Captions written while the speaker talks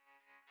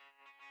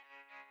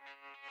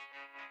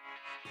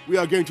We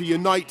are going to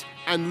unite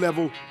and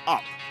level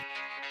up.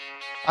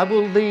 I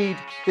will lead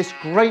this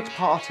great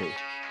party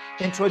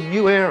into a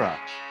new era.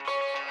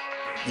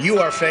 You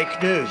are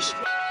fake news.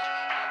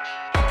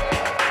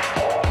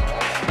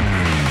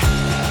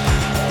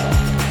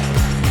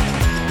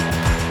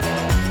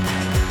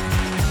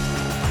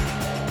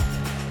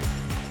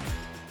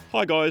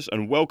 Hi guys,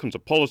 and welcome to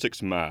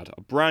Politics Mad,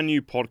 a brand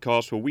new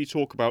podcast where we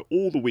talk about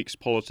all the week's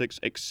politics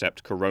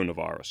except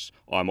coronavirus.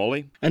 I'm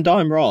Ollie. And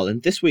I'm Rahl,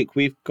 and this week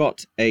we've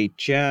got a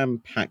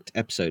jam-packed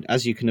episode.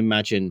 As you can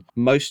imagine,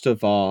 most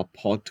of our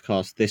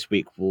podcast this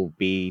week will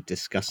be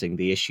discussing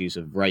the issues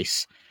of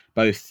race,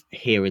 both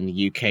here in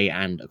the UK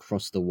and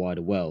across the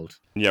wider world.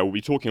 Yeah, we'll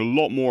be talking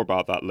a lot more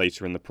about that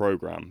later in the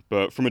programme,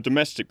 but from a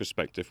domestic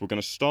perspective, we're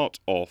going to start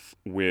off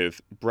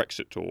with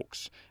Brexit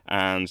talks,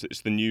 and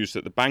it's the news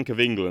that the Bank of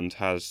England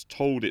has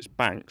told its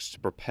banks to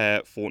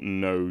prepare for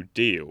no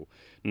deal.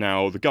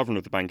 Now, the Governor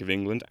of the Bank of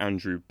England,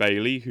 Andrew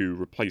Bailey, who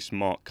replaced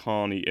Mark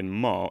Carney in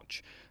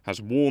March,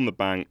 has warned the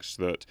banks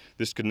that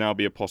this could now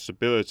be a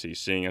possibility,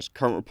 seeing as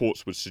current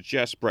reports would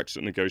suggest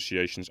Brexit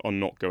negotiations are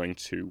not going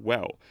too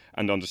well,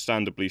 and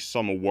understandably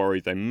some are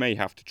worried they may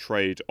have to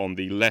trade on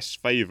the less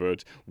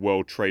favoured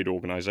World Trade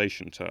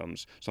Organization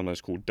terms, sometimes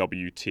called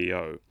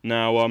WTO.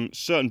 Now,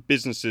 certain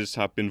businesses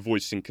have been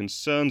voicing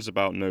concerns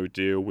about no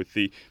deal, with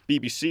the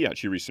BBC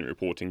actually recently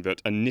reporting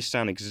that a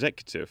Nissan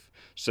executive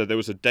said there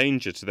was a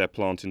danger to their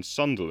plant in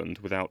Sunderland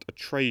without a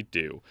trade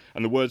deal,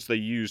 and the words they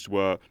used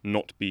were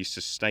not be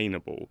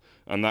sustainable.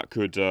 And that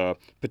could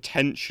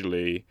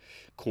potentially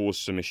cause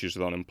some issues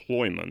with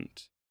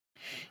unemployment.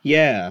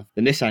 Yeah,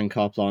 the Nissan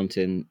car plant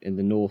in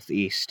the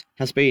northeast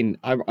has been,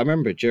 I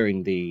remember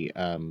during the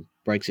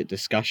Brexit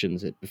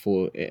discussions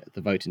before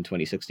the vote in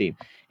 2016,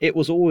 it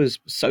was always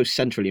so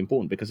centrally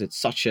important because it's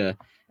such a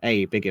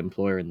big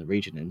employer in the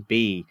region, and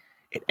B,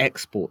 it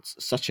exports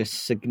such a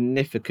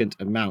significant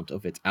amount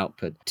of its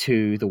output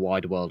to the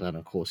wider world and,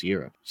 of course,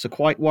 Europe. So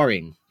quite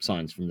worrying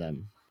signs from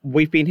them.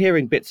 We've been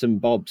hearing bits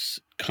and bobs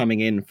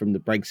coming in from the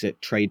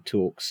Brexit trade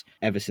talks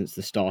ever since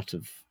the start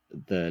of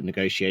the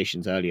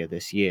negotiations earlier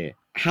this year.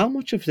 How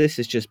much of this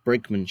is just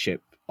brinkmanship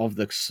of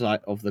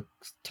the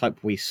type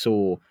we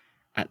saw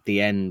at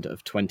the end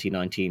of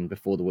 2019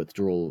 before the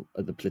withdrawal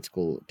of the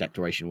political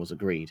declaration was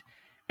agreed?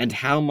 And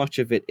how much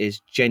of it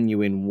is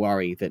genuine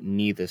worry that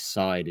neither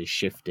side is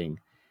shifting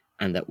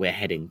and that we're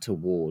heading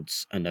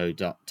towards a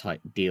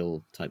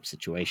no-deal type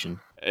situation?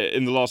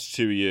 In the last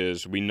 2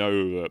 years, we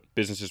know that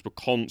businesses were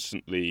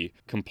constantly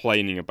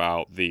complaining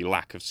about the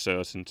lack of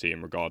certainty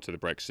in regard to the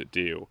Brexit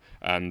deal.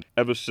 And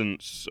ever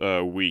since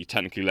we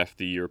technically left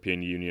the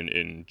European Union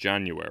in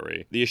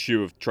January, the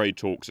issue of trade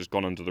talks has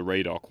gone under the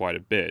radar quite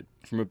a bit.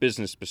 From a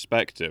business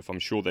perspective, I'm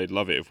sure they'd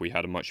love it if we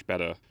had a much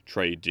better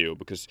trade deal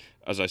because,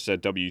 as I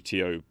said,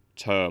 WTO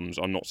terms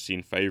are not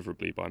seen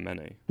favourably by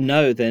many.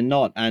 No, they're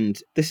not.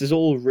 And this is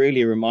all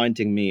really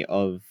reminding me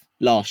of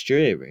last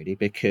year, really,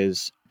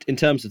 because in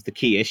terms of the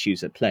key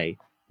issues at play,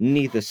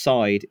 neither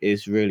side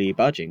is really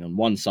budging. On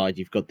one side,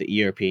 you've got the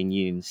European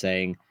Union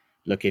saying,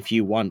 look, if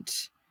you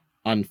want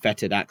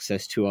unfettered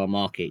access to our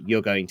market,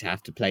 you're going to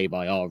have to play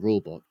by our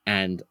rulebook.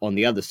 And on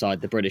the other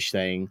side, the British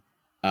saying,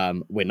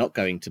 we're not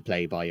going to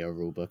play by your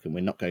rulebook and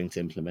we're not going to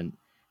implement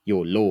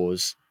your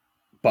laws,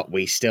 but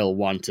we still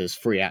want as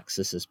free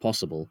access as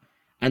possible.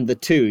 And the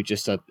two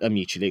just are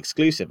mutually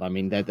exclusive. I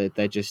mean,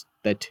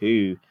 they're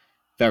two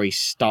very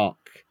stark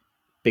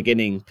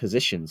beginning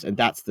positions, and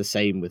that's the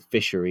same with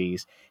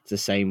fisheries. It's the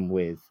same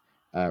with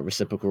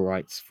reciprocal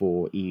rights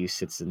for EU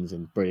citizens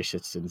and British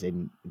citizens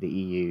in the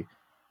EU.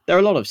 There are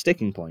a lot of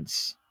sticking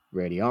points,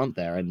 really, aren't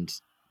there? And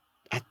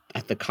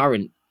at the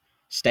current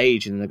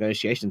stage in the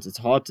negotiations, it's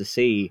hard to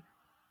see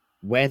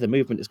where the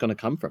movement is going to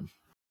come from.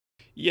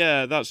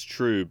 Yeah, that's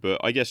true,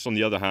 but I guess on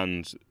the other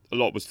hand,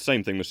 the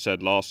same thing was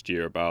said last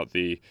year about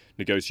the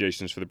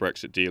negotiations for the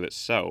Brexit deal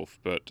itself,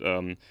 but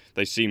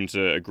they seem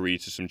to agree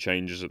to some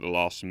changes at the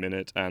last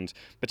minute, and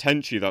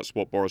potentially that's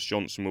what Boris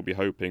Johnson will be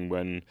hoping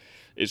when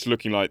it's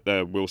looking like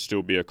there will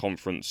still be a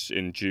conference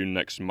in June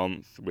next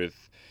month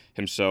with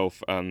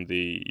himself and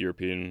the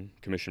European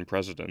Commission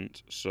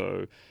President.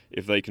 So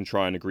if they can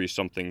try and agree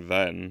something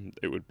then,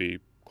 it would be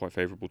quite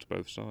favourable to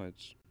both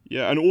sides.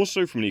 Yeah, and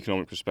also from an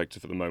economic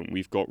perspective at the moment,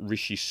 we've got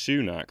Rishi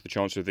Sunak, the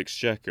Chancellor of the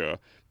Exchequer,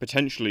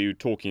 potentially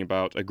talking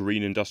about a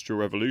green industrial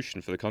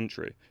revolution for the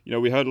country. You know,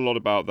 we heard a lot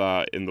about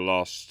that in the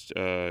last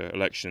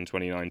election in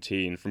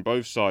 2019 from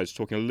both sides,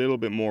 talking a little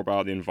bit more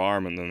about the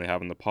environment than they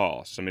have in the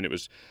past. I mean, it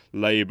was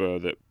Labour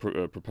that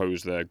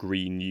proposed their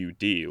Green New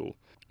Deal.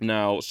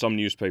 Now, some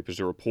newspapers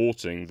are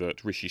reporting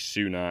that Rishi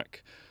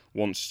Sunak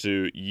wants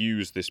to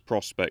use this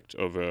prospect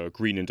of a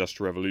green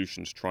industrial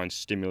revolution to try and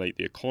stimulate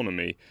the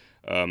economy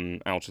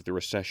out of the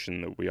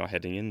recession that we are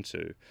heading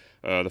into.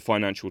 The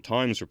Financial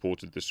Times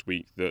reported this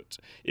week that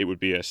it would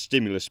be a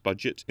stimulus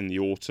budget in the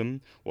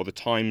autumn, while the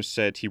Times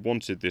said he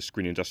wanted this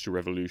green industrial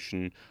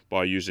revolution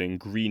by using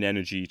green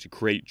energy to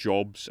create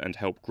jobs and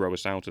help grow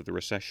us out of the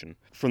recession.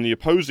 From the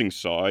opposing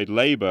side,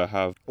 Labour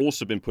have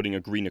also been putting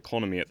a green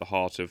economy at the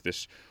heart of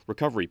this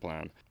recovery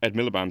plan. Ed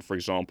Miliband, for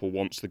example,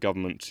 wants the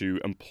government to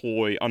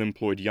employ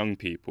unemployed young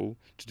people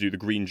to do the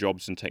green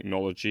jobs in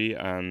technology,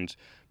 and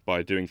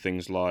by doing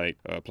things like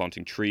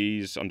planting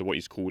trees under what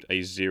he's called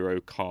a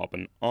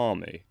zero-carbon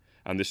army.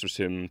 And this was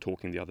him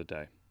talking the other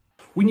day.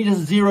 We need a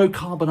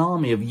zero-carbon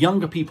army of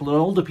younger people and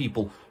older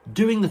people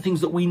doing the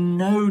things that we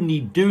know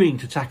need doing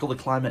to tackle the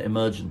climate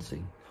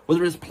emergency.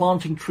 Whether it's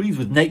planting trees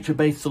with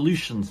nature-based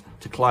solutions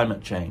to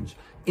climate change,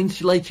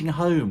 insulating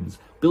homes,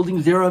 building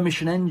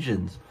zero-emission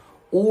engines,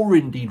 or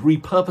indeed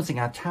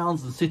repurposing our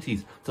towns and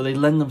cities so they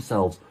lend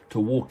themselves to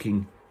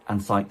walking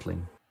and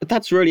cycling. But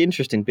that's really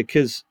interesting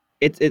because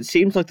it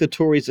seems like the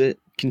Tories are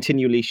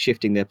continually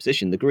shifting their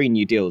position. The Green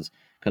New Deal's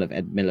kind of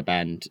Ed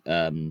Miliband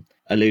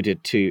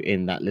alluded to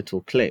in that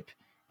little clip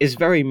is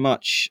very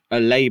much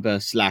a Labour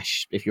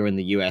 / if you're in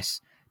the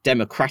US,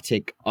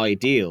 democratic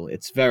ideal.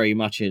 It's very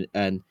much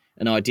an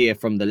idea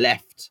from the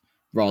left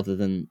rather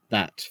than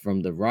that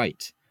from the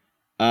right.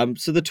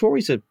 So the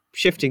Tories are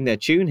shifting their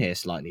tune here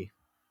slightly.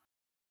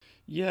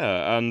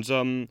 Yeah,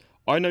 and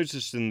I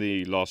noticed in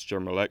the last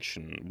general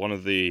election, one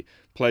of the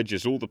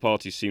pledges all the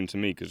parties seemed to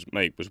make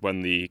was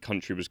when the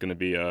country was going to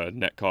be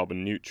net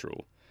carbon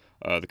neutral.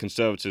 The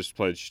Conservatives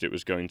pledged it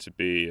was going to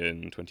be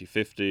in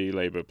 2050.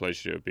 Labour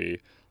pledged it would be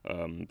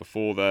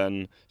before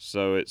then.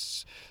 So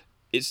it's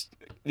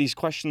these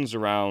questions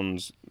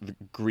around the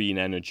green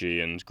energy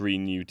and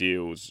Green New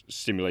Deals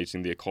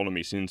stimulating the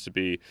economy seem to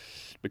be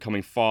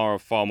becoming far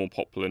more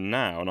popular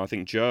now. And I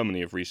think Germany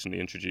have recently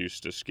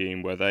introduced a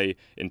scheme where they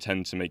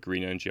intend to make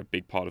green energy a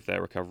big part of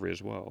their recovery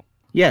as well.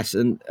 Yes,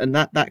 and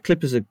that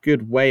clip is a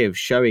good way of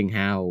showing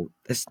how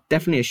there's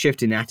definitely a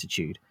shift in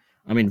attitude.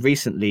 I mean,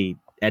 recently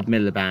Ed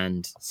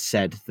Miliband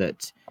said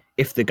that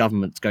if the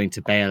government's going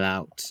to bail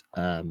out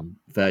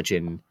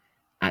Virgin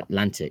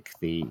Atlantic,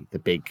 the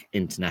big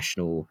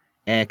international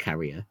air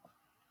carrier,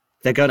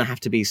 they're going to have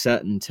to be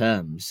certain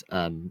terms.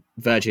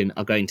 Virgin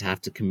are going to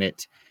have to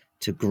commit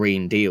to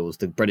green deals.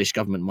 The British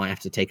government might have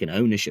to take an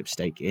ownership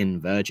stake in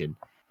Virgin.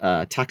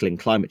 Tackling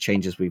climate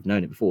change as we've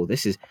known it before,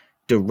 this is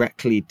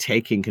directly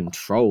taking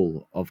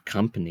control of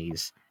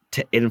companies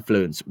to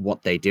influence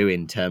what they do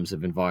in terms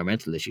of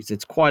environmental issues.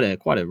 It's quite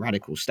a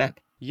radical step.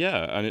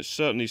 Yeah, and it's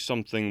certainly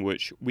something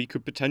which we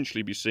could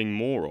potentially be seeing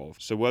more of.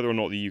 So whether or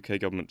not the UK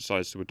government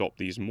decides to adopt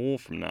these more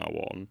from now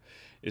on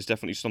is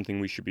definitely something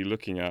we should be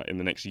looking at in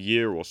the next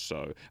year or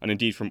so, and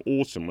indeed from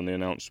autumn when they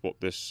announce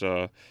what this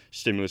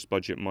stimulus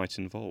budget might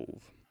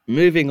involve.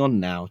 Moving on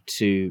now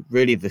to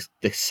really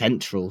the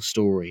central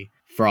story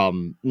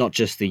from not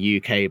just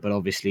the UK, but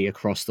obviously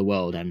across the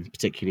world and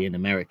particularly in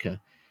America.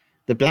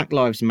 The Black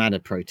Lives Matter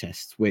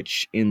protests,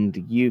 which in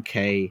the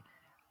UK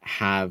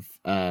have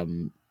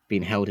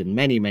been held in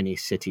many, many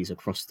cities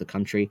across the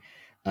country.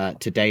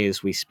 Today,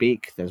 as we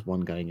speak, there's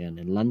one going on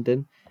in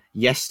London.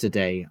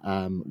 Yesterday,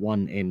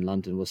 one in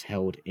London was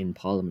held in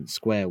Parliament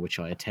Square, which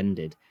I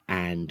attended,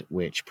 and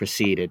which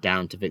proceeded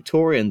down to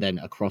Victoria and then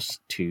across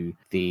to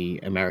the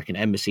American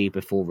Embassy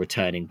before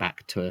returning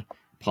back to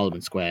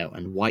Parliament Square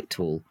and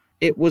Whitehall.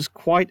 It was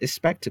quite a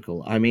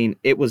spectacle. I mean,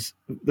 it was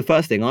the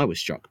first thing I was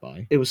struck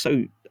by. It was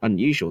so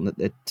unusual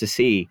that to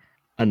see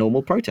a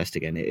normal protest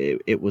again.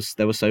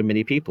 There were so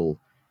many people.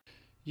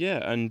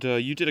 Yeah, and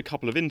you did a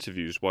couple of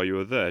interviews while you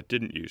were there,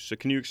 didn't you? So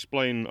can you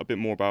explain a bit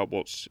more about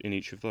what's in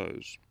each of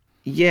those?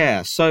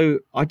 Yeah, so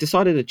I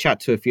decided to chat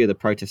to a few of the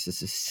protesters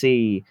to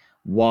see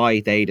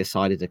why they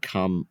decided to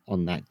come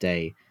on that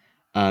day.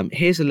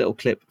 Here's a little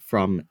clip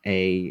from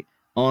a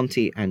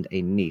auntie and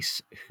a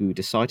niece who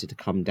decided to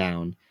come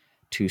down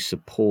to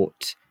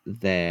support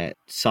their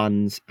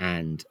sons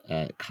and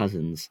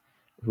cousins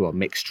who are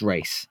mixed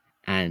race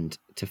and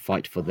to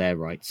fight for their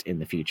rights in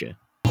the future.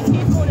 We need to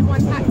use more than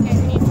one tactic, we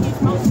need to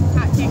use multiple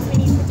tactics, we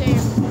need to do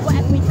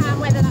whatever we can,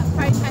 whether that's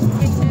protest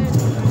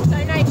petitions,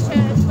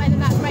 donations, whether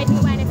that's raising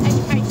awareness,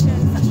 education,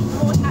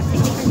 more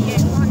tactics we can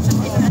use, not just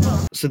in the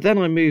law. So then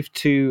I moved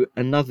to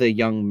another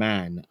young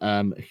man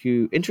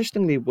who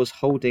interestingly was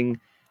holding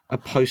a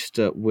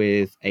poster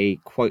with a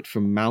quote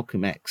from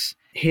Malcolm X.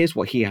 Here's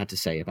what he had to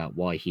say about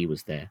why he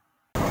was there.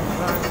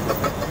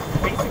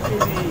 Basically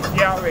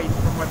the outrage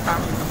from what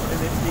happened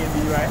initially in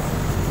the US,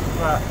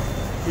 but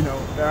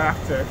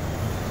thereafter,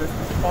 just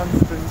the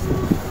constant,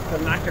 the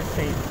lack of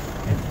change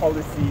in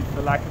policies,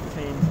 the lack of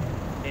change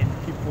in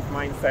people's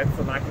mindsets,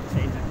 the lack of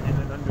change in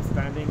an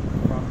understanding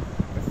from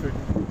a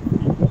certain group of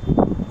people.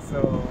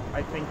 So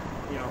I think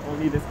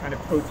only this kind of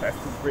protest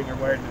will bring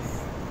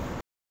awareness.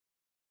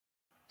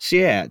 So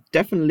yeah,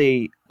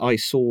 definitely I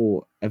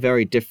saw a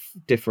very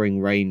differing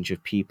range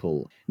of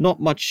people.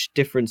 Not much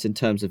difference in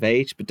terms of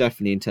age, but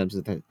definitely in terms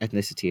of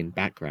ethnicity and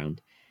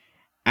background.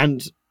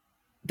 And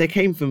they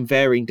came from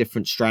varying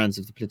different strands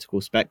of the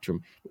political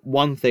spectrum.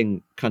 One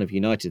thing kind of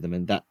united them,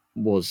 and that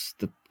was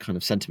the kind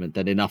of sentiment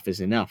that enough is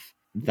enough,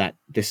 that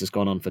this has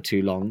gone on for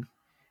too long.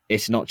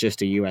 It's not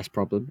just a US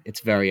problem,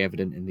 it's very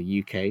evident in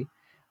the UK.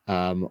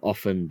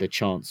 Often the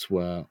chants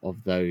were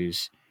of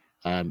those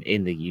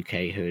in the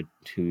UK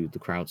who the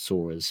crowd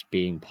saw as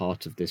being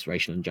part of this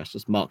racial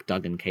injustice. Mark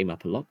Duggan came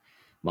up a lot.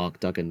 Mark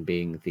Duggan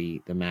being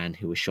the man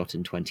who was shot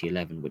in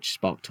 2011, which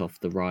sparked off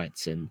the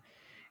riots in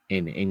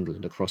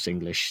England across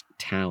English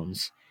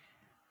towns.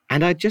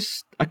 And I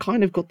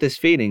kind of got this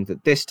feeling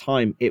that this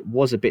time it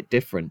was a bit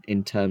different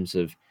in terms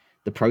of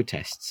the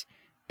protests.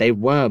 They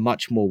were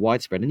much more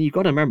widespread. And you've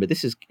got to remember,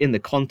 this is in the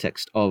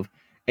context of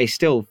a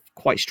still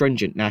quite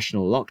stringent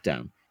national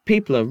lockdown.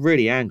 People are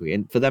really angry,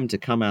 and for them to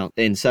come out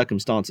in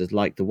circumstances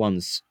like the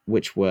ones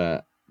which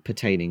were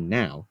pertaining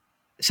now,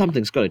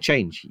 something's got to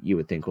change, you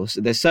would think. Or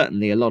there's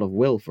certainly a lot of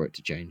will for it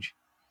to change.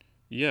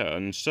 Yeah,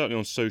 and certainly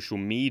on social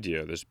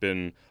media,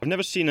 I've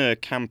never seen a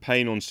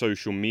campaign on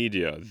social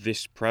media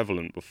this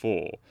prevalent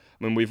before.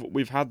 I mean,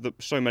 we've had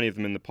so many of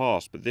them in the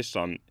past, but this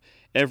time,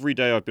 every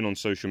day I've been on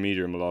social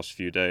media in the last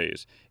few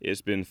days,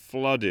 it's been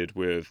flooded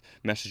with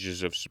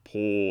messages of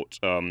support,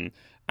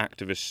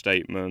 activist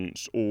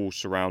statements, all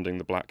surrounding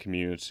the black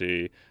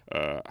community,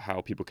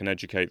 how people can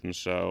educate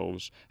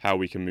themselves, how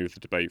we can move the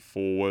debate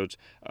forward.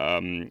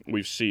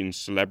 We've seen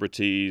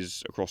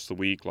celebrities across the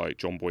week like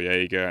John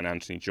Boyega and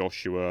Anthony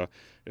Joshua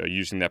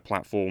using their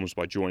platforms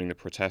by joining the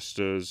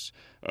protesters.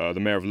 The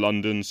Mayor of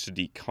London,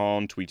 Sadiq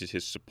Khan, tweeted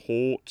his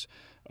support.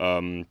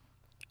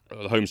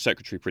 The Home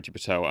Secretary Priti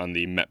Patel and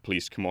the Met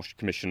Police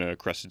Commissioner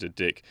Cressida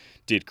Dick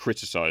did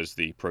criticise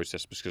the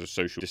protests because of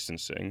social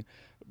distancing,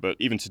 but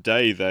even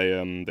today they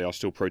are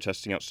still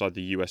protesting outside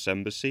the US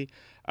Embassy,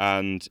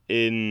 and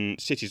in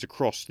cities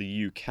across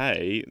the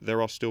UK there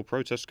are still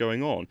protests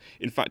going on.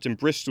 In fact, in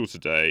Bristol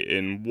today,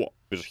 in what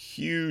was a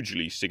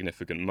hugely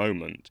significant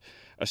moment,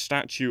 a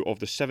statue of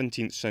the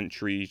 17th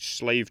century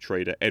slave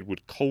trader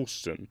Edward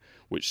Colston,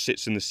 which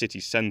sits in the city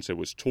centre,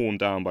 was torn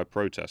down by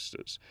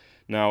protesters.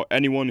 Now,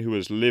 anyone who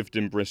has lived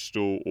in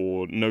Bristol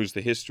or knows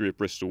the history of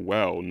Bristol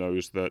well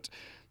knows that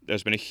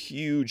there's been a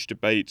huge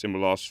debate in the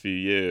last few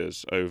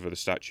years over the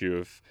statue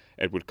of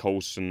Edward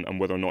Colston and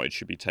whether or not it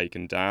should be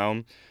taken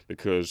down,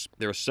 because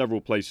there are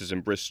several places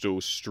in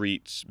Bristol,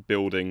 streets,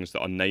 buildings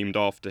that are named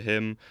after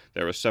him.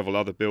 There are several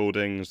other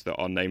buildings that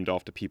are named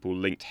after people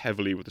linked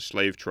heavily with the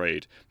slave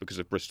trade because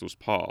of Bristol's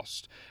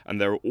past.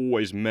 And there are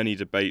always many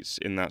debates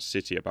in that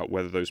city about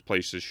whether those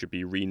places should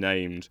be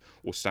renamed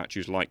or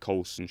statues like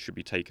Colston should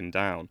be taken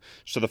down.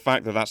 So the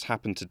fact that that's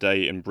happened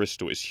today in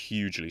Bristol is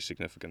hugely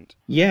significant.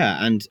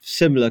 Yeah, and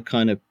similar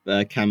kind of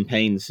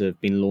campaigns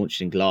have been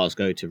launched in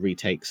Glasgow to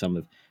retake some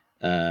of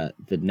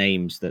the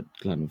names that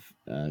kind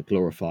of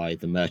glorify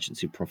the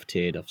merchants who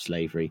profiteered off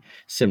slavery.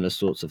 Similar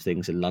sorts of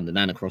things in London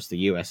and across the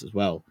US as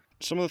well.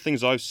 Some of the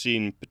things I've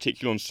seen,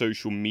 particularly on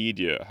social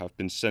media, have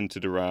been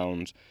centred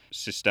around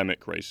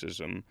systemic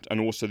racism and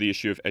also the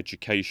issue of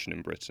education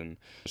in Britain.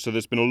 So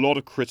there's been a lot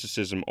of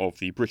criticism of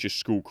the British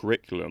school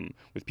curriculum,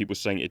 with people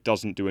saying it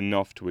doesn't do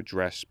enough to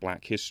address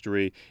black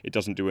history, it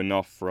doesn't do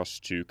enough for us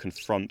to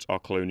confront our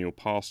colonial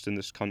past in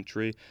this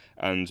country,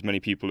 and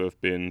many people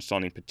have been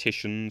signing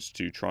petitions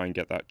to try and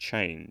get that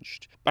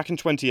changed. Back in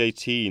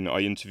 2018, I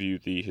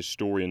interviewed the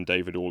historian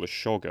David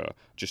Olusoga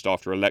just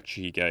after a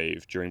lecture he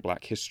gave during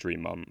Black History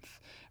Month.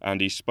 And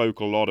he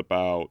spoke a lot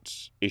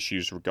about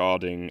issues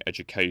regarding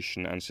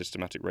education and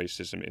systematic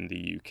racism in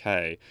the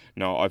UK.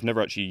 Now, I've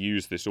never actually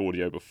used this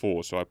audio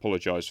before, so I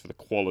apologise for the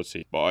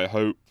quality, but I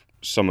hope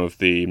some of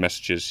the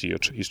messages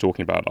he's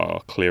talking about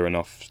are clear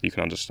enough so you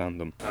can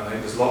understand them. I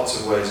think there's lots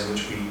of ways in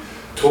which we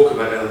talk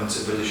about elements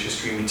of British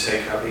history and we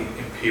take out the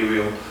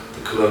imperial,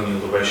 the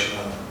colonial, the racial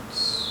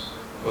elements.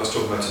 What I was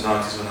talking about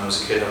tonight is when I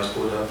was a kid, I was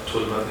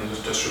taught about the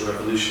Industrial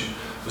Revolution.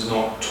 I was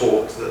not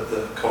taught that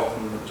the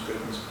cotton that was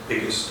Britain's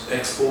biggest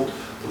export,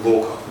 the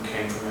raw cotton,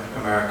 came from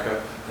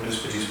America and was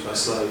produced by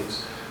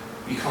slaves.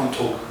 You can't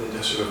talk about the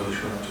Industrial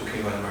Revolution without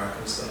talking about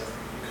American slavery.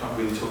 You can't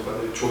really talk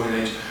about the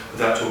Victorian age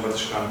without talking about the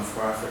scramble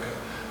for Africa.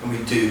 And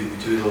we do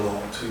it a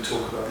lot. We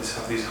talk about this,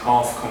 have these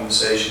half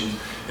conversations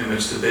in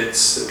which the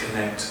bits that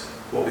connect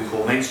what we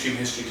call mainstream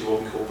history to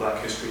what we call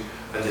black history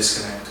are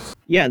disconnected.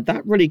 Yeah,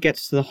 that really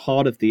gets to the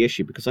heart of the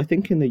issue, because I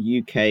think in the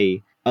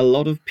UK, a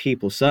lot of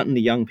people, certainly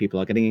young people,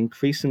 are getting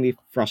increasingly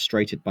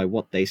frustrated by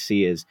what they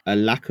see as a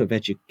lack of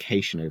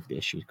education over the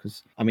issue.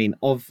 Because, I mean,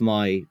 of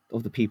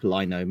the people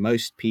I know,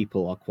 most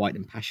people are quite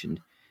impassioned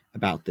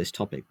about this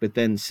topic. But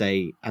then,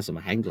 say, as I'm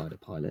a hang glider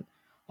pilot,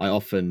 I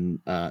often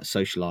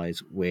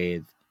socialise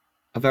with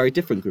a very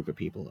different group of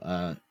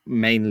people,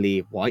 mainly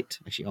white,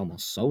 actually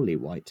almost solely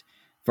white,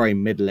 very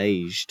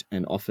middle-aged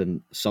and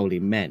often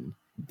solely men.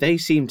 They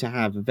seem to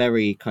have a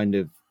very kind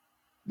of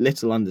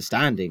little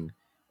understanding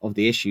of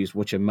the issues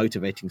which are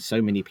motivating so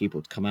many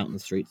people to come out in the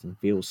streets and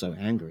feel so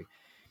angry.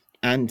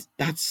 And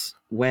that's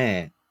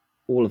where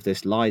all of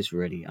this lies,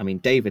 really. I mean,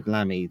 David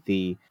Lammy,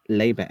 the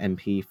Labour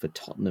MP for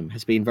Tottenham,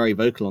 has been very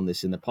vocal on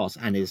this in the past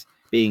and is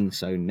being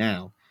so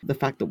now. The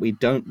fact that we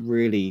don't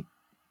really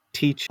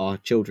teach our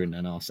children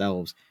and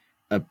ourselves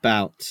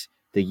about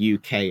the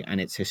UK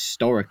and its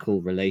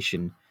historical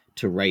relation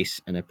to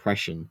race and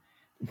oppression,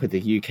 with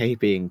the UK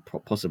being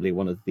possibly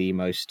one of the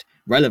most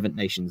relevant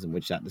nations in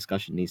which that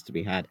discussion needs to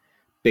be had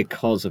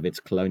because of its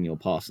colonial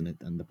past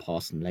and the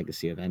past and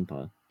legacy of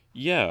empire.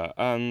 Yeah,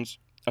 and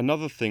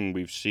another thing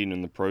we've seen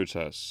in the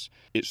protests,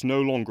 it's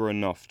no longer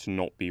enough to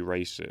not be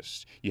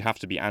racist. You have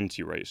to be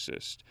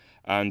anti-racist.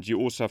 And you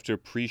also have to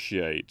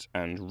appreciate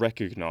and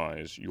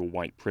recognise your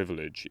white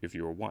privilege if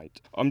you're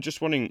white. I'm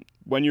just wondering,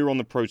 when you were on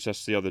the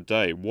protests the other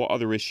day, what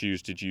other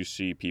issues did you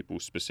see people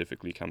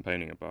specifically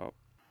campaigning about?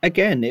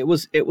 Again, it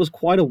was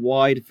quite a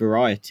wide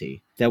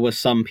variety. There were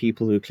some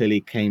people who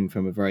clearly came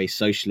from a very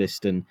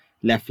socialist and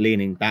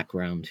left-leaning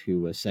background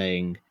who were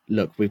saying,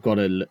 look, we've got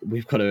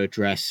to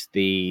address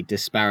the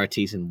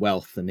disparities in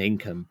wealth and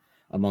income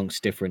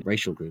amongst different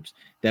racial groups.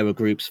 There were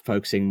groups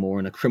focusing more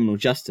on a criminal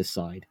justice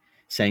side,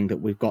 saying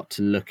that we've got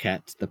to look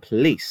at the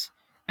police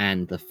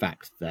and the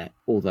fact that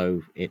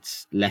although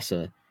it's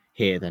lesser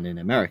here than in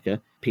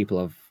America, people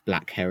of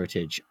black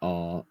heritage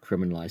are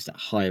criminalized at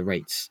higher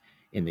rates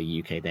in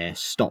the UK. They're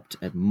stopped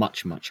at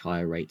much, much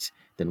higher rates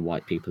than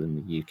white people in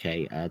the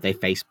UK. They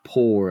face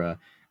poorer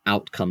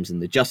outcomes in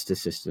the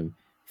justice system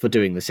for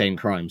doing the same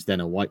crimes than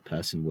a white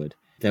person would.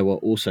 There were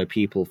also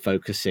people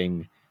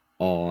focusing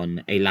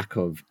on a lack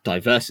of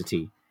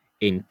diversity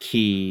in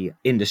key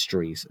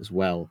industries as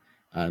well,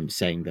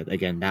 saying that,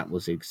 again, that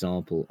was an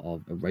example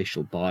of a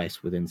racial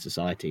bias within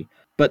society.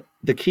 But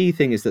the key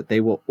thing is that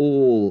they were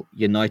all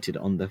united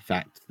on the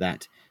fact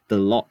that the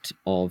lot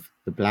of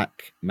the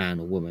black man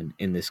or woman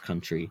in this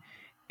country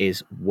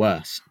is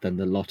worse than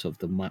the lot of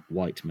the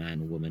white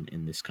man or woman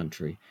in this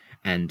country.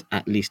 And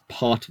at least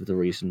part of the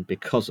reason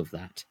because of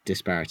that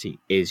disparity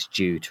is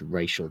due to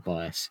racial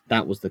bias.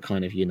 That was the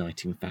kind of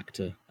uniting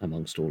factor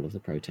amongst all of the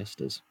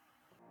protesters.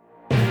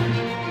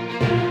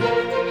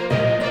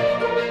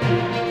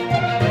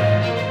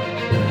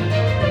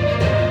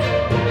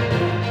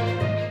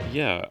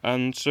 Yeah,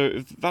 and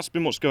so that's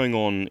been what's going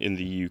on in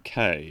the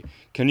UK.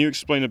 Can you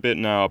explain a bit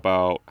now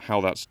about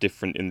how that's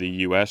different in the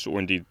US, or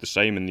indeed the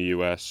same in the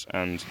US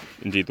and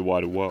indeed the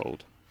wider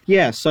world?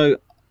 Yeah, so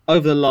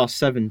over the last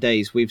 7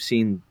 days, we've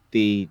seen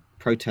the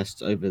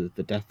protests over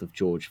the death of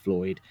George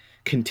Floyd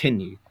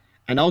continue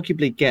and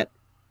arguably get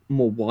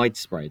more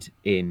widespread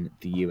in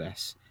the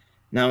US.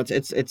 Now,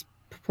 it's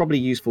probably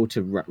useful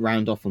to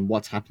round off on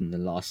what's happened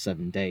in the last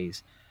 7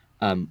 days.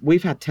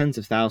 We've had tens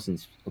of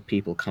thousands of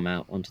people come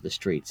out onto the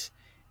streets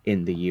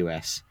in the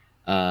US.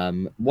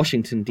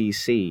 Washington,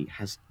 D.C.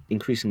 has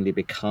increasingly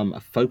become a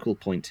focal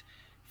point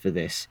for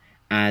this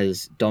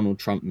as Donald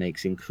Trump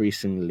makes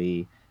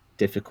increasingly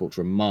difficult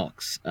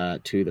remarks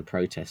to the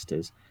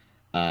protesters.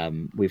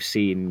 We've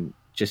seen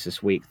just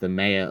this week the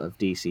mayor of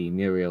D.C.,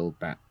 Muriel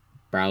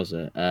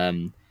Bowser,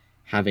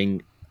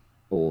 having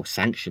or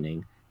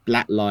sanctioning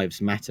Black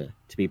Lives Matter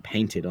to be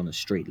painted on a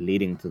street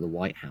leading to the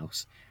White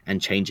House and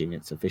changing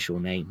its official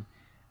name.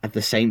 At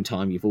the same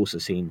time, you've also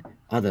seen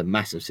other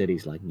massive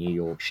cities like New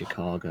York,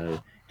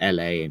 Chicago,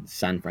 LA, and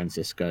San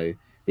Francisco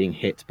being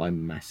hit by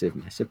massive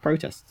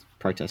protests.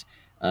 Protests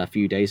a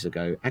few days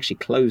ago actually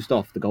closed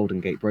off the Golden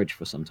Gate Bridge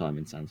for some time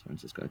in San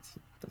Francisco.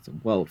 That's a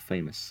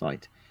world-famous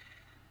sight.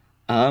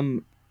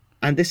 And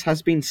this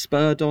has been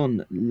spurred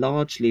on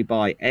largely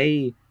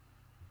by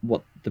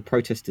what the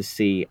protesters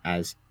see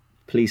as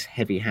police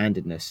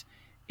heavy-handedness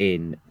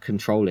in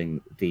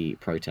controlling the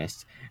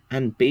protests,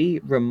 and B,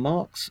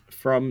 remarks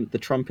from the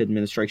Trump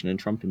administration and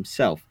Trump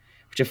himself,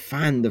 which have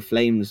fanned the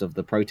flames of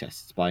the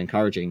protests by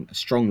encouraging a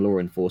strong law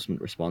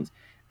enforcement response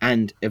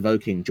and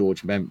evoking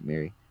George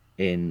memory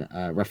in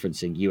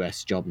referencing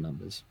US job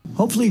numbers.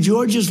 Hopefully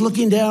George is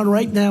looking down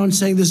right now and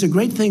saying there's a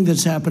great thing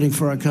that's happening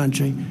for our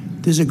country.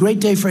 There's a great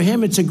day for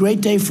him. It's a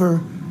great day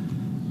for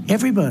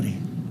everybody.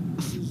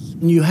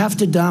 You have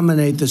to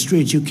dominate the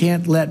streets. You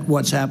can't let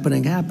what's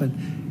happening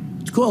happen.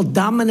 It's called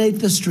dominate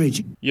the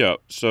streets. Yeah,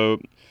 so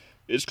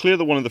it's clear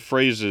that one of the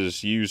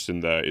phrases used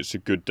in there, "it's a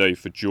good day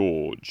for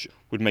George,"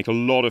 would make a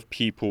lot of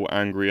people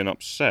angry and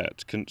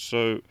upset.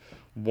 So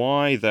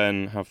why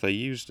then have they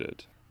used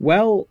it?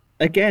 Well,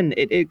 again,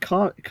 it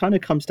kind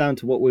of comes down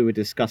to what we were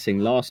discussing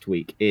last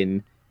week,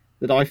 in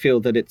that I feel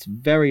that it's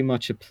very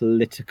much a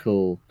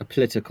political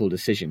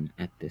decision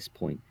at this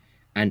point,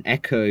 and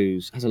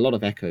has a lot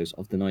of echoes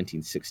of the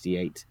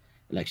 1968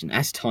 election.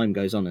 As time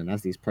goes on and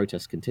as these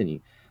protests continue,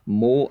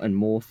 more and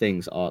more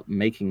things are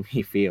making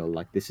me feel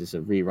like this is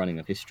a rerunning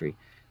of history.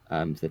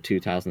 The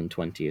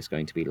 2020 is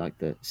going to be like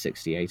the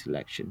 68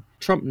 election.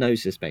 Trump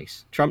knows his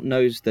base. Trump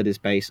knows that his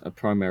base are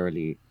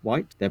primarily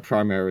white, they're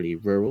primarily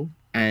rural,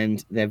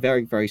 and they're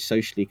very, very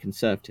socially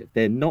conservative.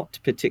 They're not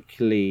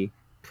particularly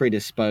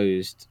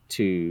predisposed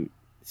to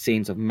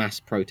scenes of mass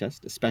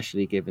protest,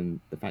 especially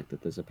given the fact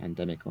that there's a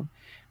pandemic on.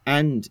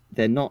 And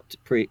they're not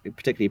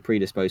particularly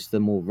predisposed to the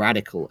more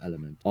radical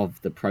element of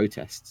the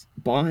protests.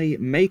 By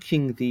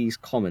making these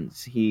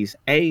comments, he's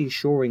A,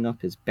 shoring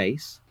up his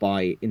base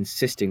by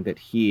insisting that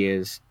he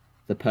is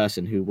the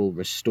person who will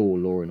restore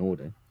law and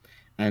order,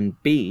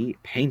 and B,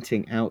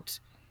 painting out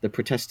the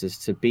protesters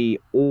to be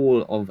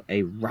all of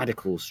a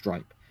radical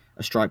stripe,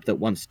 a stripe that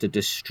wants to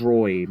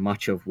destroy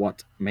much of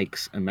what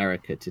makes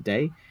America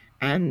today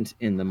and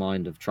in the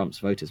mind of Trump's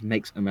voters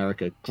makes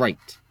America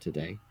great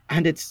today.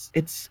 And it's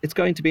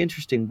going to be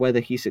interesting whether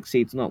he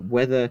succeeds or not,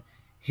 whether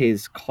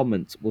his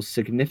comments will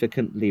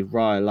significantly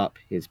rile up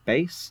his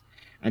base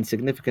and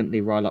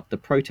significantly rile up the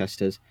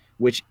protesters,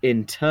 which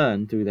in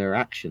turn, through their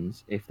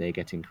actions, if they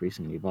get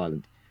increasingly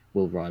violent,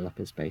 will rile up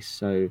his base.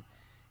 So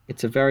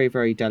it's a very,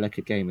 very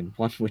delicate game, and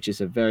one which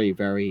is a very,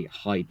 very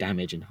high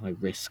damage and high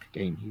risk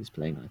game he's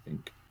playing, I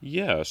think.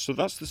 Yeah, so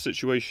that's the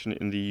situation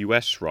in the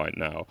US right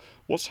now.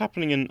 What's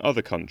happening in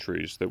other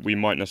countries that we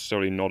might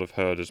necessarily not have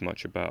heard as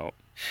much about?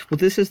 Well,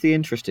 this is the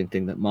interesting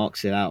thing that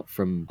marks it out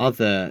from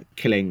other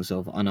killings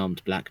of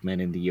unarmed black men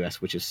in the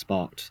US, which has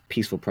sparked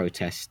peaceful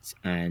protests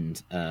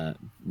and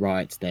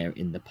riots there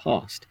in the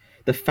past.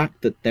 The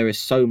fact that there is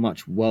so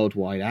much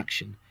worldwide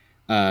action.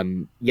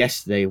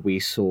 Yesterday we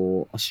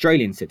saw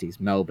Australian cities,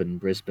 Melbourne,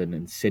 Brisbane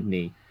and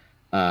Sydney,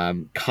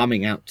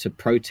 coming out to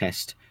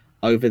protest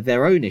over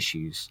their own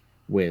issues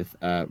with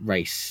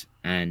race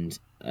and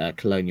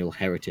colonial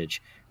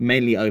heritage,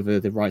 mainly over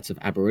the rights of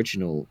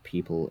Aboriginal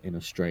people in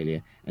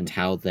Australia and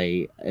how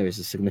there is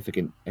a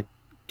significant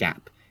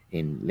gap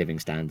in living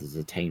standards,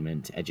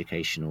 attainment,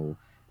 educational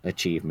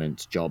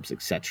achievement, jobs,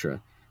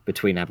 etc.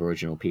 between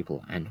Aboriginal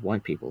people and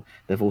white people.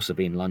 There have also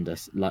been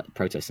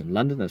protests in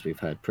London, as we've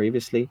heard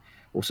previously,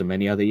 also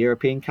many other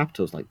European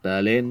capitals like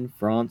Berlin,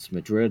 France,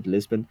 Madrid,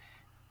 Lisbon.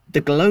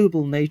 The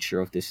global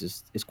nature of this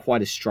is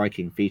quite a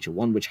striking feature,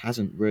 one which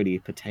hasn't really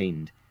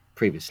pertained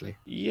previously.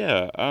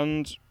 Yeah,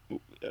 and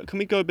can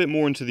we go a bit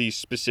more into these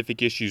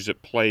specific issues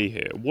at play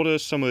here? What are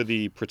some of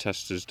the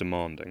protesters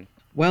demanding?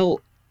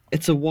 Well,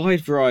 it's a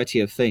wide variety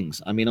of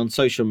things. I mean, on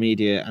social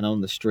media and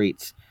on the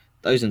streets,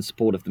 those in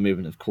support of the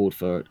movement have called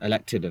for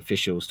elected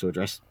officials to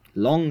address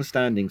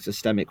long-standing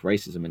systemic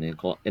racism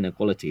and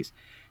inequalities,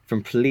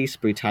 from police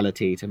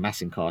brutality to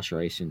mass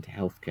incarceration to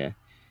healthcare.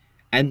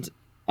 And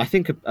I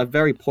think a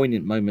very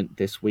poignant moment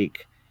this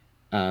week,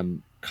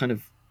 kind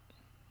of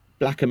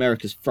Black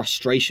America's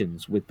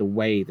frustrations with the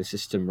way the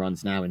system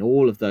runs now in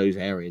all of those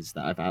areas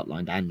that I've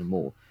outlined and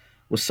more,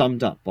 was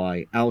summed up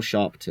by Al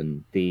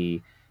Sharpton,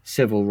 the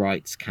civil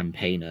rights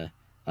campaigner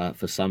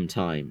for some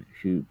time,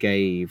 who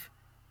gave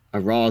a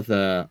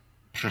rather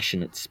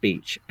passionate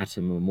speech at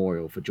a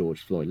memorial for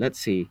George Floyd. Let's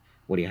see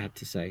what he had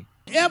to say.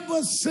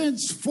 Ever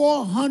since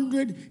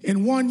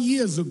 401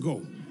 years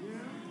ago,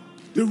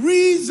 the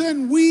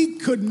reason we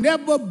could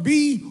never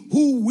be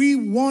who we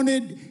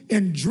wanted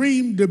and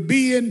dreamed to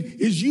be in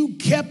is you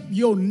kept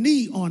your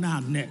knee on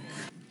our neck.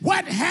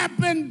 What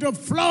happened to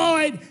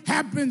Floyd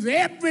happens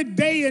every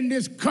day in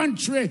this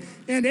country,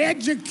 in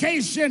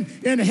education,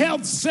 in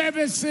health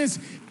services,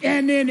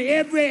 and in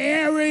every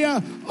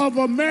area of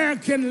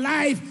American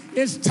life.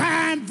 It's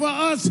time for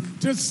us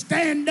to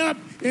stand up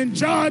in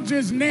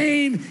George's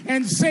name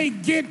and say,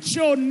 get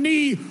your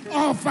knee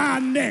off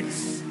our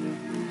necks.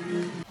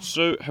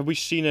 So, have we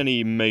seen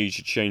any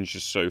major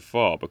changes so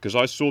far? Because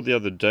I saw the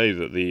other day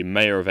that the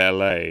mayor of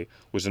LA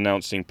was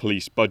announcing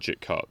police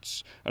budget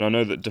cuts, and I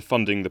know that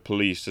defunding the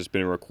police has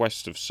been a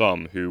request of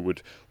some who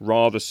would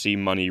rather see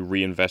money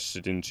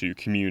reinvested into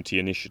community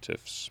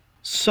initiatives.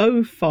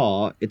 So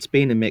far, it's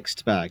been a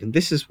mixed bag, and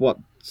this is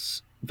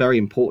what's very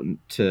important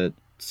to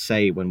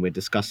say when we're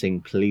discussing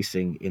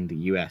policing in the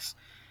US.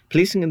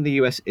 Policing in the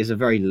US is a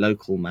very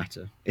local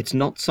matter. It's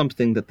not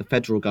something that the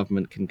federal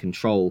government can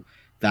control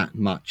that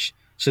much.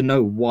 So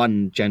no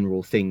one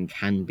general thing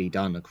can be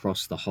done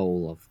across the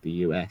whole of the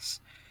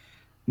US.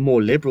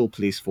 More liberal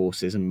police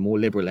forces and more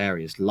liberal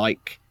areas,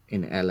 like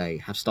in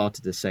LA, have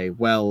started to say,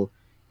 well,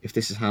 if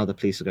this is how the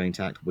police are going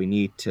to act, we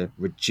need to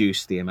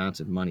reduce the amount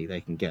of money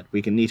they can get.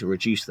 We need to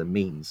reduce the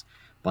means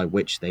by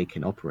which they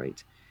can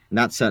operate. And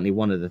that's certainly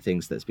one of the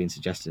things that's been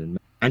suggested.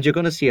 And you're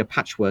going to see a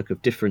patchwork of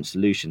different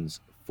solutions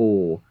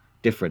for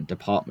different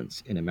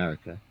departments in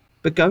America.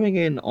 But going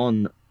in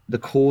on the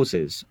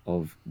causes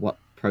of what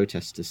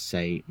protesters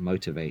say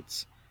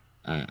motivates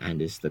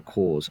and is the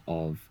cause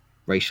of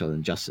racial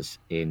injustice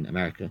in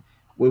America,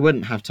 we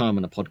wouldn't have time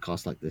on a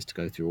podcast like this to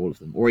go through all of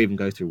them, or even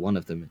go through one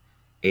of them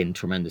in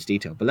tremendous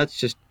detail. But let's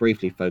just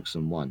briefly focus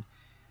on one.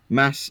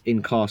 Mass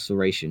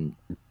incarceration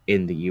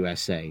in the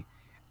USA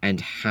and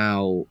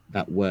how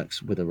that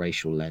works with a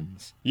racial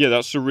lens. Yeah,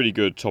 that's a really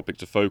good topic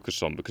to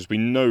focus on, because we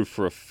know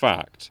for a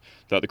fact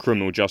that the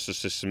criminal justice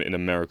system in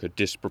America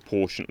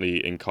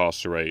disproportionately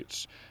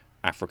incarcerates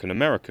African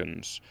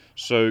Americans.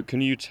 So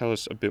can you tell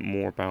us a bit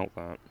more about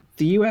that?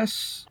 The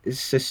US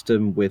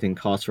system with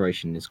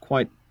incarceration is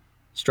quite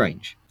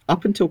strange.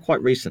 Up until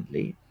quite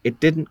recently, it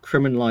didn't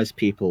criminalize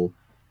people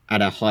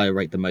at a higher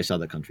rate than most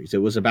other countries.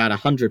 It was about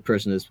 100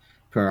 prisoners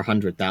per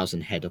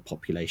 100,000 head of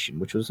population,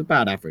 which was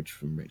about average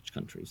from rich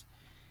countries.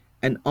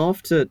 And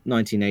after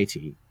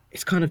 1980,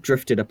 it's kind of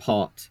drifted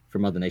apart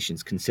from other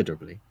nations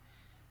considerably.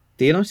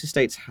 The United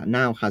States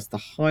now has the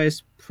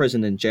highest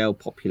prison and jail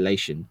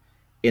population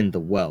in the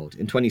world.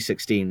 In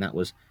 2016, that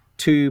was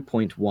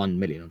 2.1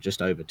 million, or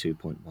just over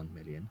 2.1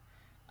 million,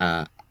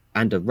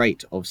 and a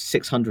rate of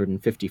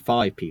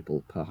 655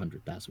 people per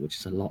 100,000, which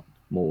is a lot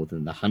more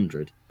than the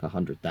 100 per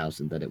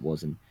 100,000 that it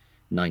was in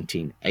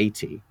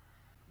 1980.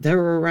 There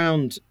are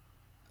around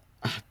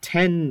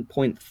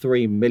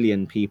 10.3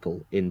 million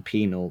people in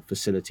penal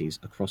facilities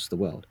across the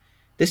world.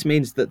 This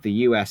means that the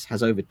US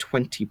has over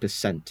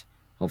 20%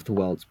 of the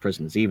world's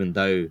prisoners, even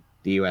though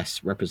the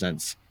US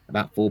represents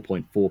about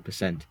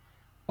 4.4%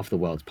 of the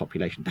world's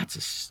population.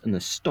 That's an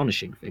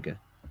astonishing figure.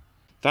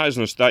 That is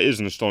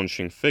an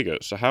astonishing figure.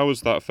 So how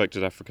has that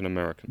affected African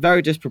Americans?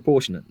 Very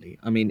disproportionately.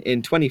 I mean,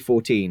 in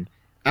 2014,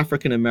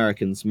 African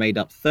Americans made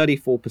up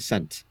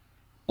 34%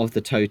 of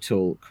the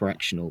total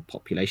correctional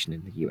population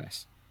in the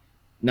US.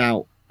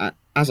 Now,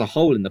 as a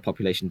whole in the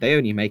population, they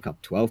only make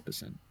up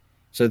 12%.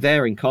 So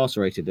they're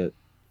incarcerated at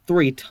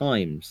 3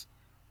 times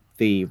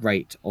the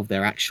rate of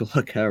their actual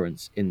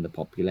occurrence in the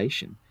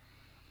population.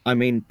 I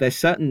mean, there's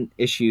certain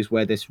issues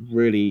where this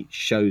really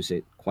shows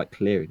it quite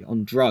clearly.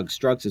 On drugs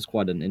is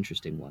quite an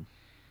interesting one,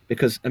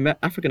 because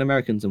African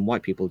Americans and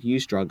white people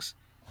use drugs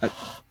at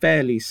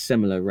fairly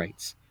similar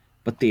rates,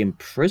 but the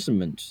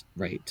imprisonment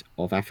rate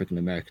of African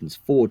Americans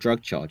for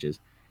drug charges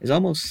is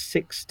almost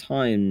 6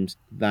 times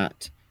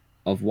that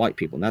of white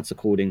people, and that's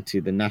according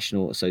to the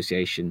National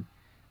Association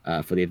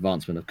for the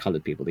Advancement of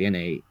Colored People, the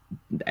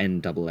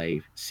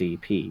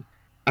NAACP.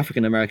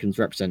 African Americans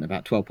represent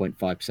about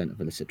 12.5%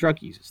 of illicit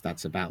drug users.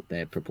 That's about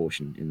their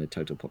proportion in the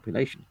total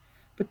population.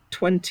 But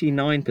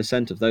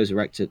 29% of those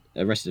arrested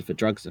for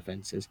drugs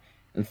offences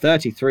and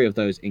 33 of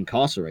those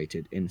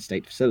incarcerated in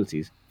state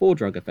facilities for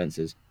drug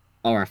offences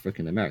are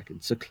African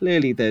Americans. So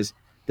clearly there's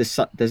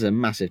a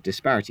massive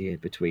disparity here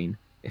between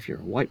if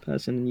you're a white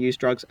person and use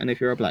drugs and if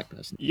you're a black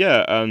person.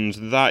 Yeah, and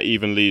that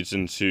even leads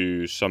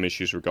into some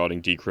issues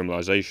regarding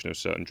decriminalisation of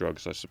certain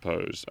drugs, I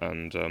suppose.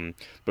 And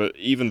but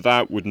even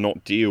that would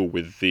not deal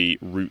with the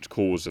root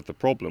cause of the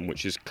problem,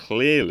 which is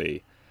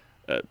clearly,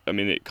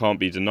 it can't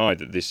be denied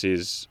that this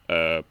is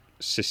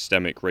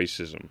systemic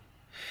racism.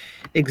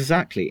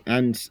 Exactly,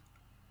 and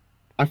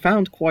I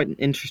found quite an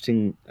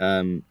interesting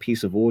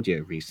piece of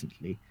audio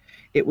recently.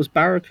 It was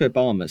Barack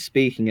Obama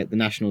speaking at the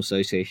National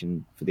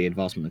Association for the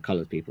Advancement of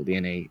Colored People, the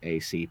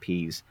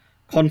NAACP's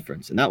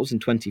conference, and that was in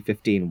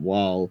 2015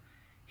 while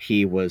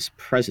he was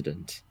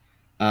president.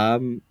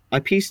 I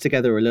pieced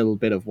together a little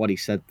bit of what he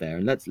said there,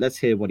 and let's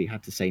hear what he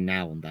had to say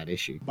now on that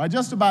issue. By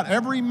just about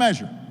every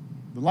measure,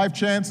 the life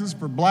chances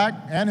for black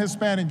and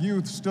Hispanic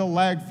youth still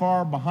lag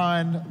far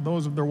behind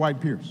those of their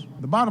white peers.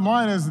 The bottom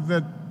line is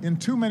that in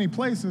too many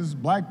places,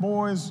 black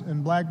boys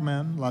and black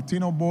men,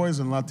 Latino boys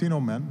and Latino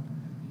men,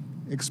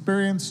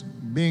 experience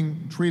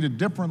being treated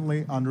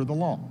differently under the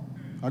law.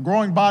 A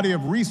growing body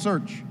of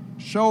research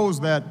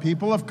shows that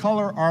people of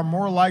color are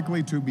more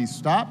likely to be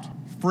stopped,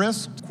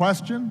 frisked,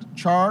 questioned,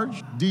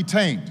 charged,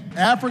 detained.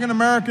 African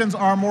Americans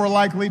are more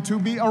likely to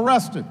be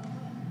arrested.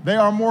 They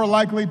are more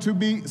likely to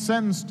be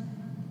sentenced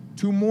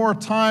to more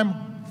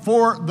time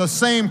for the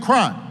same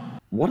crime.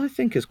 What I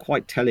think is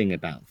quite telling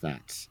about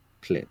that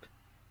clip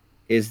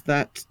is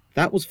that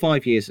was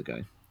 5 years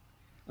ago,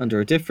 under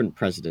a different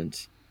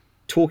president,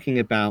 talking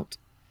about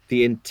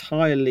the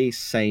entirely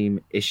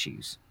same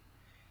issues.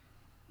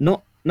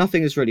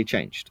 Nothing has really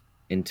changed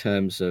in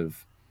terms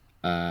of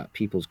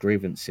people's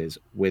grievances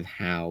with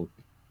how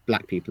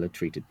black people are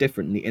treated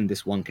differently in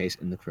this one case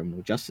in the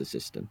criminal justice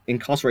system.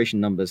 Incarceration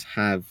numbers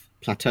have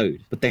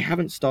plateaued, but they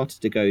haven't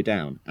started to go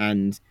down,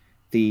 and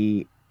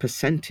the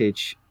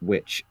percentage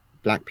which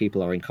black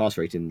people are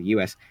incarcerated in the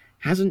US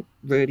hasn't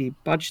really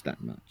budged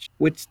that much,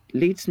 which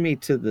leads me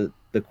to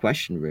the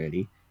question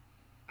really,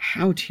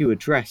 how do you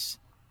address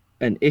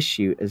an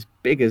issue as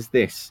big as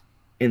this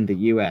in the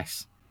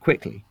US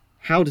quickly?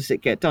 How does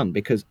it get done?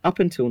 Because up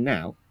until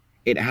now,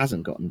 it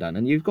hasn't gotten done.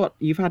 And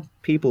you've had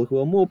people who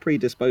are more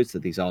predisposed to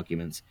these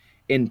arguments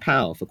in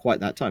power for quite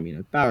that time. You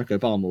know, Barack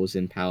Obama was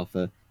in power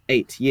for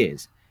 8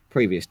 years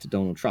previous to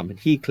Donald Trump, and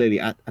he clearly,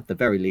 at the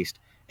very least,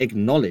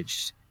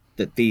 acknowledged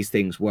that these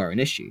things were an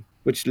issue,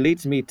 which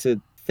leads me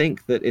to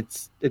think that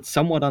it's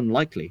somewhat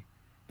unlikely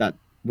that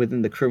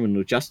within the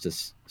criminal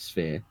justice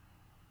sphere,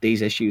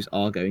 these issues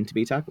are going to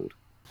be tackled.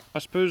 I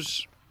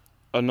suppose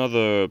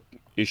another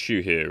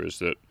issue here is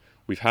that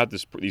we've had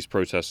these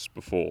protests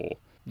before.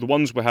 The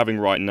ones we're having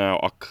right now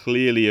are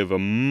clearly of a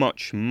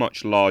much,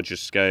 much larger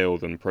scale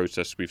than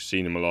protests we've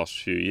seen in the last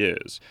few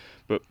years.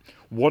 But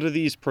what do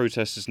these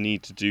protesters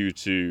need to do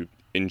to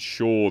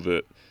ensure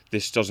that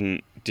this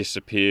doesn't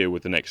disappear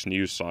with the next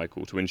news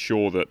cycle, to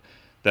ensure that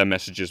their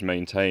message is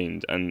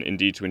maintained, and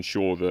indeed to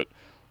ensure that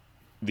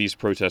these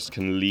protests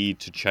can lead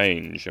to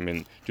change? I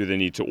mean, do they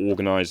need to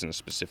organise in a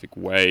specific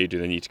way? Do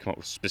they need to come up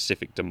with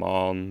specific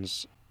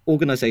demands?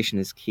 Organisation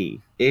is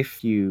key.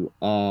 If you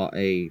are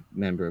a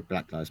member of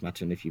Black Lives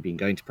Matter, and if you've been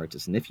going to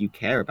protests, and if you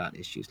care about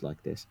issues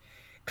like this,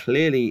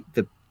 clearly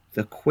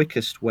the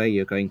quickest way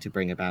you're going to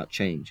bring about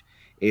change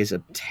is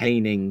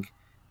obtaining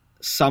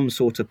some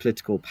sort of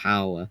political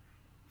power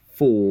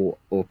or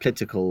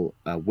political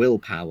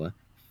willpower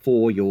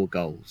for your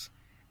goals.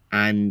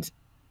 And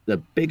the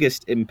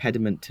biggest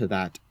impediment to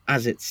that,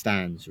 as it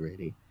stands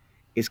really,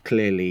 is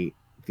clearly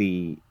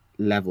the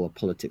level of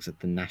politics at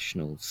the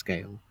national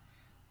scale.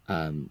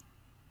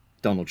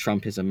 Donald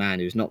Trump is a man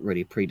who's not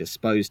really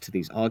predisposed to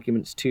these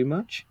arguments too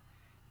much,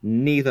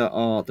 neither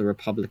are the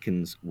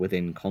Republicans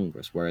within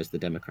Congress, whereas the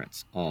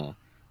Democrats are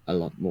a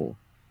lot more.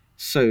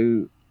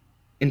 So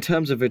in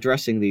terms of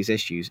addressing these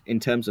issues, in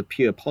terms of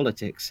pure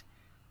politics,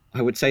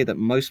 I would say that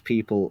most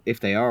people, if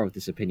they are of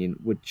this opinion,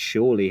 would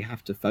surely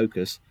have to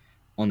focus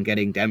on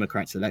getting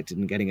Democrats elected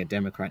and getting a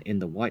Democrat in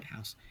the White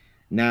House.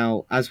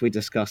 Now, as we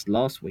discussed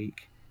last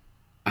week,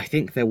 I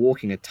think they're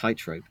walking a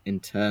tightrope in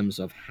terms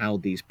of how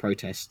these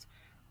protests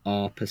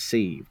are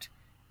perceived,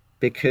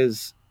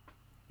 because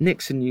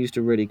Nixon used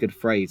a really good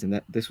phrase, and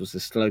that this was the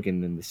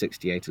slogan in the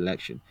 1968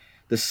 election: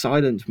 the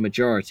silent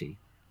majority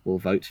will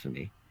vote for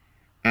me.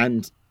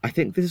 And I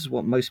think this is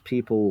what most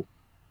people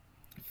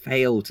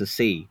fail to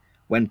see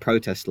when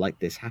protests like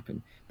this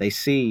happen. They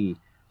see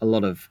a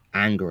lot of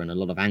anger and a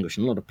lot of anguish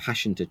and a lot of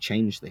passion to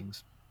change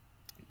things.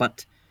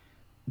 But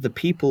the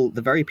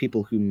very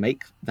people who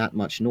make that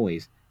much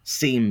noise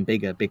seem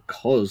bigger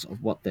because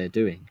of what they're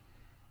doing.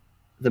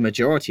 The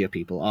majority of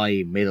people,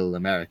 i.e. middle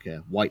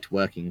America, white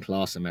working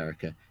class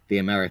America, the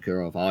America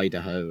of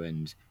Idaho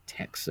and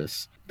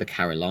Texas, the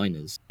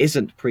Carolinas,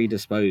 isn't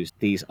predisposed to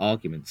these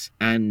arguments.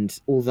 And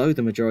although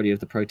the majority of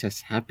the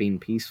protests have been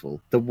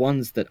peaceful, the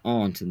ones that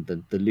aren't, and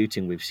the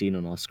looting we've seen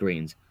on our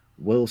screens,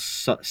 will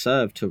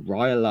serve to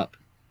rile up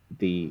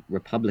the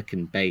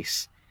Republican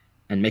base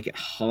and make it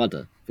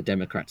harder for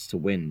Democrats to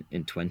win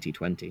in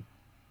 2020.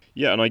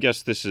 Yeah, and I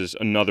guess this is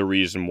another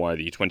reason why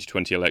the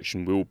 2020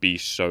 election will be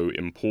so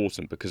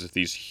important, because of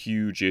these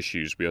huge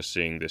issues we are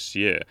seeing this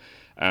year.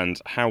 And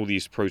how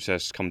these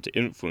protests come to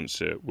influence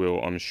it will,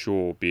 I'm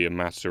sure, be a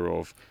matter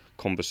of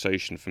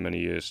conversation for many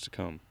years to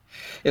come.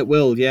 It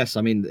will, yes.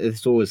 I mean,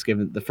 it's always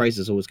given, the phrase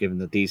is always given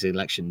that these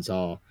elections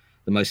are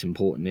the most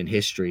important in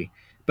history.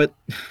 But,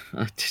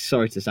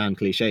 sorry to sound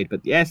cliched,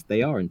 but yes,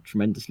 they are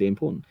tremendously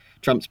important.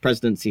 Trump's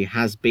presidency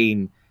has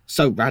been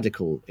so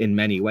radical in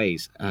many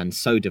ways and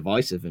so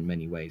divisive in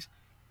many ways.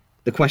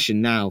 The question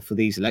now for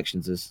these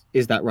elections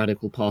is that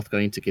radical path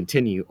going to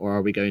continue, or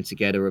are we going to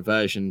get a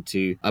reversion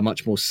to a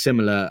much more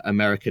similar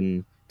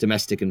American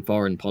domestic and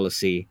foreign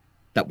policy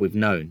that we've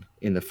known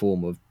in the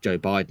form of Joe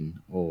Biden,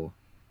 or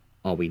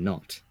are we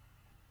not?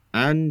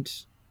 And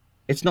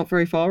it's not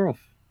very far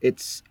off.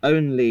 It's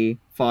only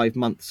 5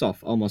 months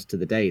off, almost to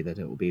the day that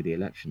it will be the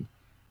election.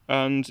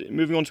 And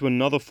moving on to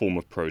another form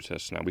of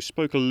protest now. We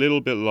spoke a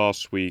little bit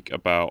last week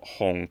about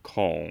Hong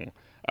Kong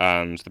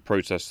and the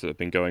protests that have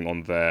been going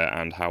on there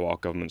and how our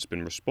government's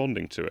been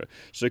responding to it.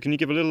 So can you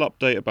give a little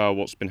update about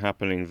what's been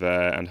happening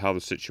there and how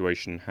the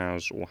situation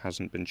has or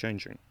hasn't been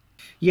changing?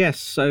 Yes,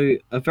 so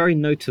a very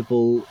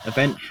notable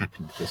event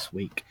happened this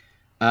week.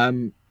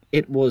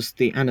 It was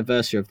the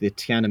anniversary of the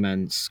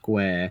Tiananmen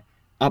Square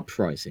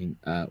uprising,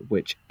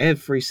 which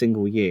every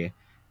single year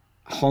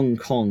Hong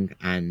Kong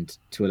and,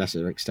 to a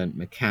lesser extent,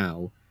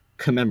 Macau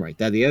commemorate.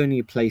 They're the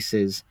only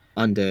places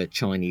under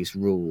Chinese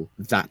rule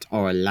that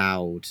are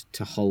allowed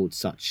to hold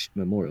such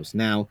memorials.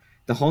 Now,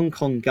 the Hong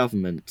Kong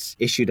government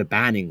issued a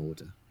banning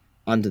order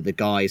under the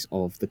guise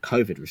of the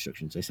COVID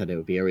restrictions. They said it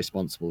would be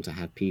irresponsible to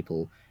have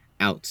people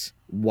out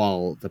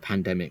while the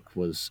pandemic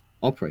was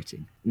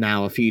operating.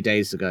 Now, a few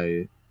days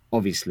ago,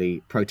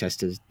 obviously,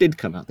 protesters did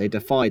come out. They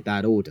defied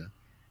that order,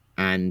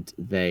 and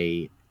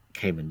they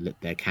came and lit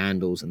their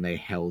candles and they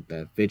held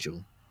their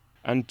vigil.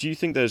 And do you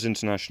think there's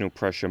international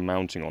pressure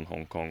mounting on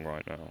Hong Kong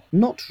right now?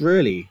 Not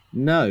really,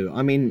 no.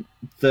 I mean,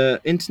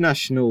 the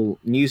international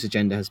news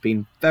agenda has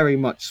been very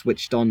much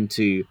switched on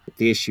to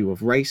the issue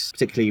of race,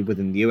 particularly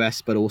within the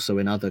US, but also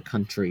in other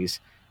countries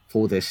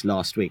for this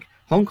last week.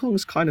 Hong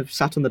Kong's kind of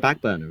sat on the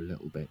back burner a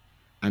little bit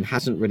and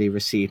hasn't really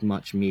received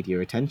much media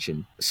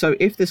attention. So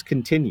if this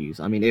continues,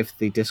 I mean, if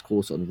the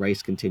discourse on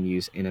race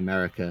continues in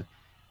America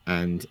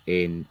and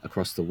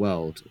across the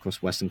world,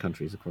 across Western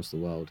countries across the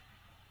world,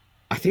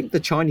 I think the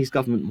Chinese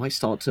government might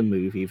start to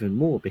move even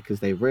more because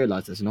they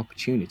realise there's an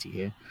opportunity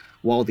here.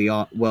 While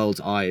the world's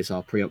eyes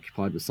are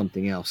preoccupied with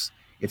something else,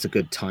 it's a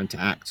good time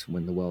to act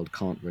when the world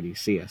can't really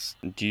see us.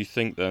 Do you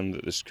think then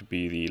that this could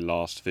be the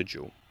last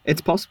vigil?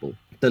 It's possible.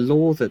 The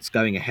law that's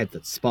going ahead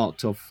that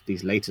sparked off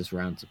these latest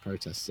rounds of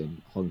protests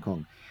in Hong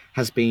Kong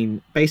has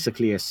been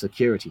basically a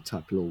security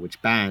type law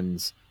which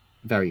bans,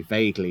 very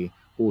vaguely,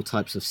 all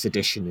types of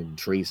sedition and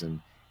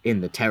treason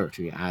in the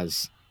territory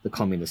as the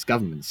communist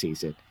government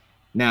sees it.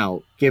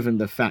 Now, given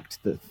the fact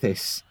that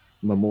this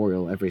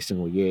memorial every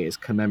single year is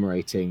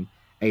commemorating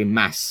a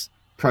mass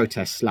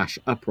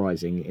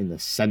protest/uprising in the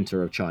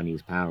centre of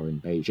Chinese power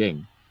in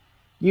Beijing,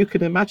 you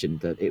can imagine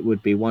that it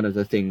would be one of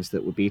the things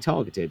that would be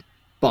targeted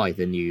by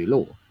the new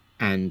law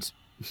and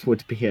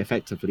would be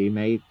effectively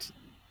made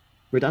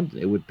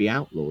redundant. It would be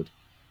outlawed.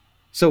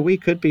 So we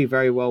could be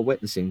very well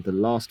witnessing the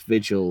last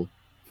vigil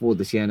for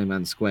the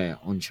Tiananmen Square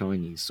on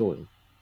Chinese soil.